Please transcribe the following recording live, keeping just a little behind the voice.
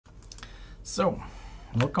So,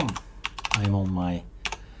 welcome. I'm on my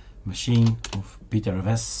machine of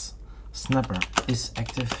BTRFS. Snapper is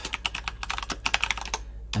active.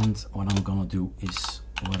 And what I'm gonna do is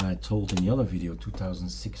what I told in the other video,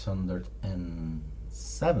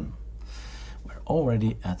 2607. We're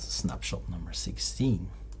already at snapshot number 16.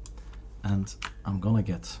 And I'm gonna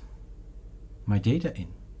get my data in.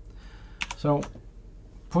 So,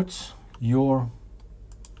 put your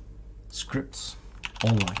scripts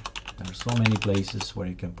online. There are so many places where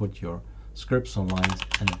you can put your scripts online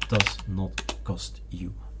and it does not cost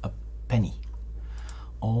you a penny.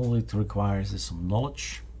 All it requires is some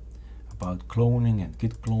knowledge about cloning and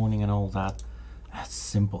git cloning and all that. That's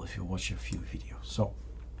simple if you watch a few videos. So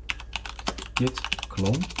git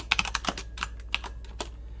clone,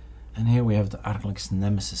 and here we have the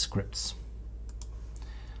ArcoLinux-nemesis scripts.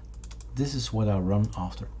 This is what I run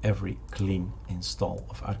after every clean install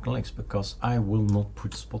of ArcoLinux, because I will not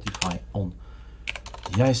put Spotify on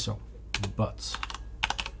the ISO, but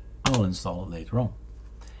I will install it later on.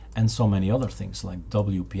 And so many other things like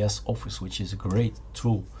WPS Office, which is a great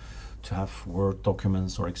tool to have Word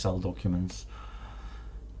documents or Excel documents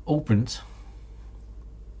opened,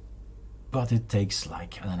 but it takes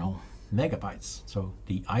like, I don't know, megabytes. So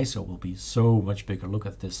the ISO will be so much bigger. Look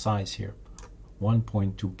at this size here.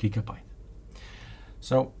 1.2 gigabyte.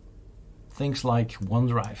 So things like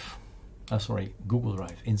OneDrive, Google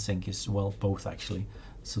Drive, InSync is, well, both actually.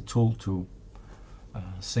 It's a tool to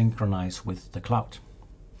synchronize with the cloud.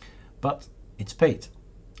 But it's paid.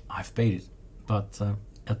 I've paid it. But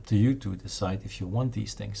up to you to decide if you want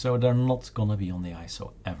these things. So they're not gonna be on the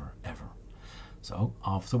ISO ever. So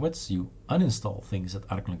afterwards you uninstall things that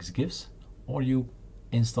ArcoLinux gives, or you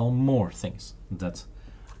install more things that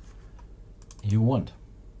you want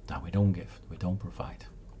that we don't give, we don't provide.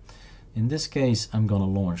 In this case, I'm gonna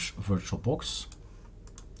launch VirtualBox.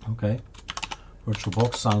 Okay,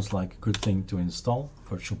 VirtualBox sounds like a good thing to install.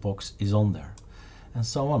 VirtualBox is on there, and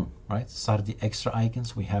so on, right? Sardi extra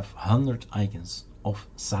icons. We have 100 icons of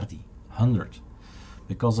Sardi, 100,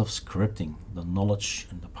 because of scripting, the knowledge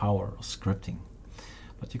and the power of scripting.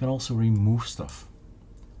 But you can also remove stuff.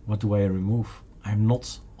 What do I remove? I'm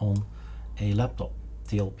not on a laptop.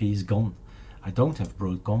 TLP is gone. I don't have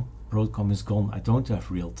Broadcom. Broadcom is gone. I don't have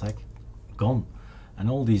Realtek. Gone. And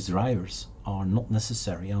all these drivers are not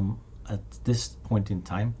necessary. I'm at this point in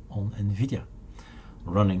time on NVIDIA,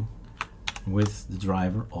 running with the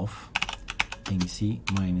driver of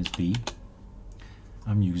AC-B.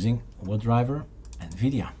 I'm using what driver?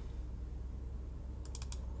 NVIDIA.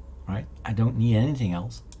 Right? I don't need anything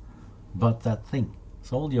else but that thing.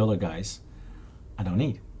 So all the other guys I don't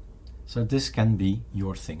need. So this can be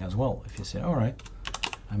your thing as well. If you say, all right,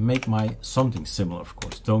 I make my something similar, of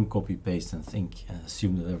course. Don't copy paste and think and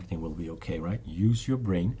assume that everything will be okay, right? Use your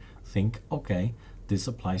brain, think, okay, this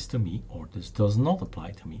applies to me or this does not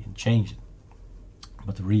apply to me, and change it.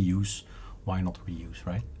 But reuse, why not reuse,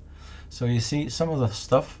 right? So you see, some of the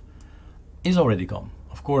stuff is already gone.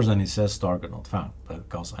 Of course, then it says target not found,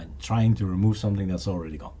 because I'm trying to remove something that's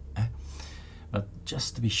already gone. But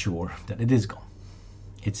just to be sure that it is gone.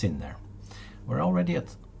 It's in there. We're already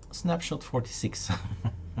at snapshot 46.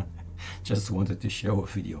 Just wanted to show a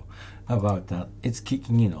video about that. It's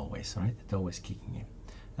kicking in always, right? It's always kicking in.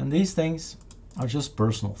 And these things are just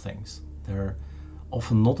personal things. They're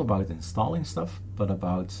often not about installing stuff, but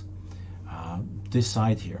about this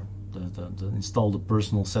side here, the install the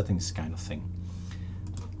personal settings kind of thing.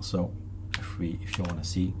 So if you want to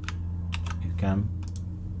see, you can.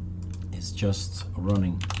 It's just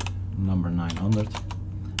running number 900.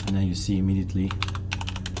 And then you see immediately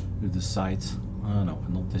to the side, no,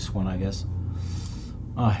 not this one, I guess.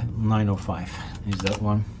 905 is that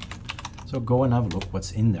one. So go and have a look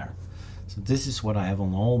what's in there. So this is what I have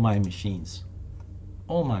on all my machines.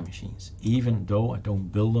 All my machines, even though I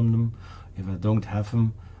don't build them, if I don't have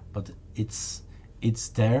them, but it's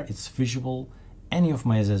there, it's visual. Any of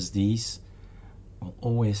my SSDs will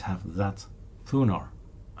always have that tuner.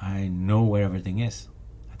 I know where everything is.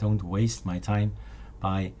 I don't waste my time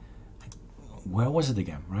by, where was it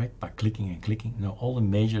again, right? By clicking and clicking. No, all the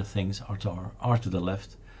major things are to the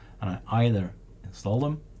left, and I either install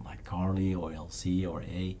them, like Carly or LC or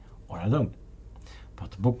A, or I don't. But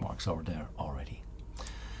the bookmarks are there already.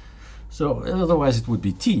 So otherwise it would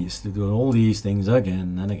be tedious to do all these things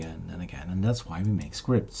again and again and again, and that's why we make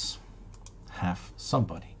scripts. Have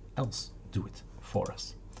somebody else do it for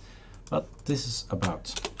us. But this is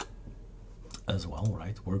about as well,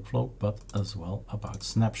 right, workflow, but as well about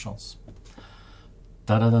snapshots.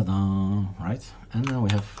 Da-da-da-da, right? And now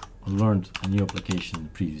we have learned a new application in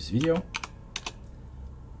the previous video,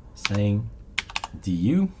 saying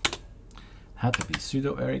du Had to be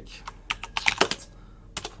sudo Eric.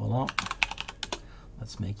 Voila.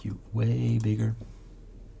 Let's make you way bigger.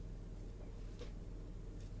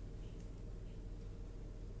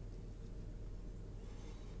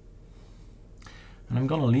 And I'm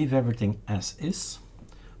going to leave everything as is,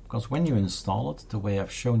 because when you install it, the way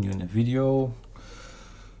I've shown you in the video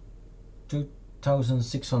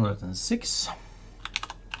 2606,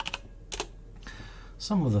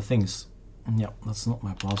 some of the things, yeah, that's not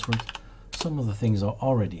my password, some of the things are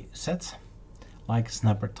already set, like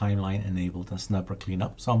snapper timeline enabled and snapper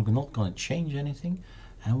cleanup, so I'm not going to change anything,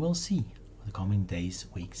 and we'll see the coming days,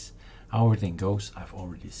 weeks, how everything goes. I've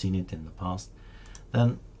already seen it in the past.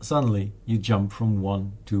 Then suddenly you jump from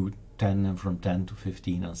 1 to 10 and from 10 to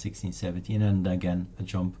 15 and 16, 17, and again a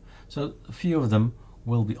jump. So a few of them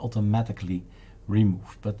will be automatically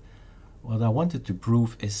removed. But what I wanted to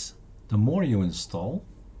prove is the more you install,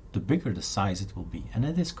 the bigger the size it will be. And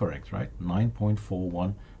it is correct, right?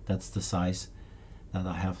 9.41, that's the size that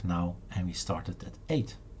I have now, and we started at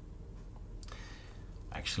 8.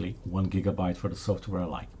 Actually 1 gigabyte for the software I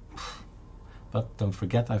like. But don't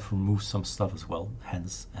forget, I've removed some stuff as well,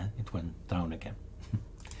 hence it went down again.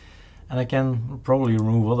 And I can probably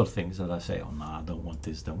remove other things that I say, oh no, I don't want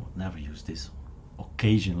this, never use this.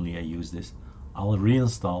 Occasionally I use this. I'll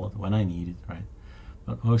reinstall it when I need it, right?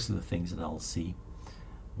 But most of the things that I'll see,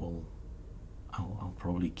 I'll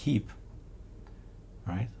probably keep,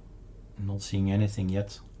 right? I'm not seeing anything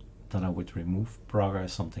yet that I would remove. Praga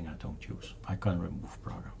is something I don't use. I can remove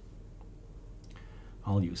Praga.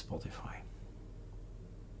 I'll use Spotify.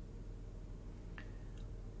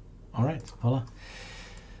 All right, voila.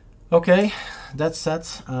 Okay, that's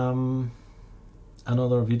that.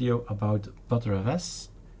 Another video about BTRFS.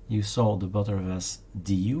 You saw the BTRFS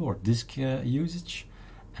DU or disk usage,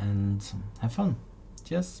 and have fun.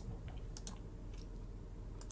 Cheers.